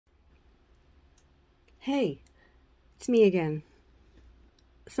Hey, it's me again.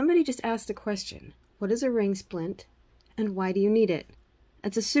 Somebody just asked a question. What is a ring splint and why do you need it?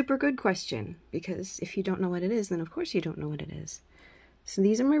 That's a super good question because if you don't know what it is, then of course you don't know what it is. So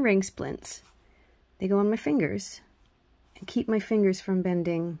these are my ring splints. They go on my fingers and keep my fingers from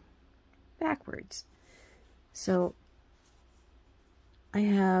bending backwards. So I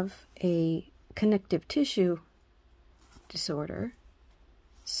have a connective tissue disorder,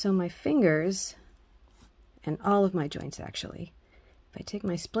 so my fingers and all of my joints actually, if I take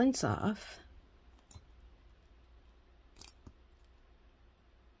my splints off,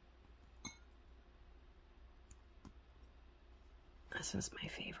 this is my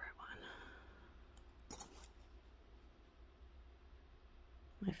favorite one.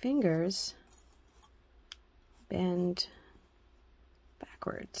 My fingers bend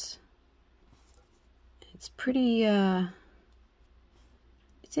backwards. It's pretty, it's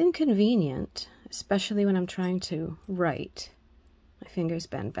inconvenient, especially when I'm trying to write. My fingers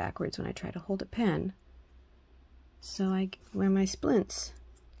bend backwards when I try to hold a pen. So I wear my splints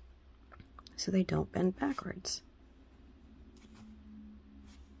so they don't bend backwards.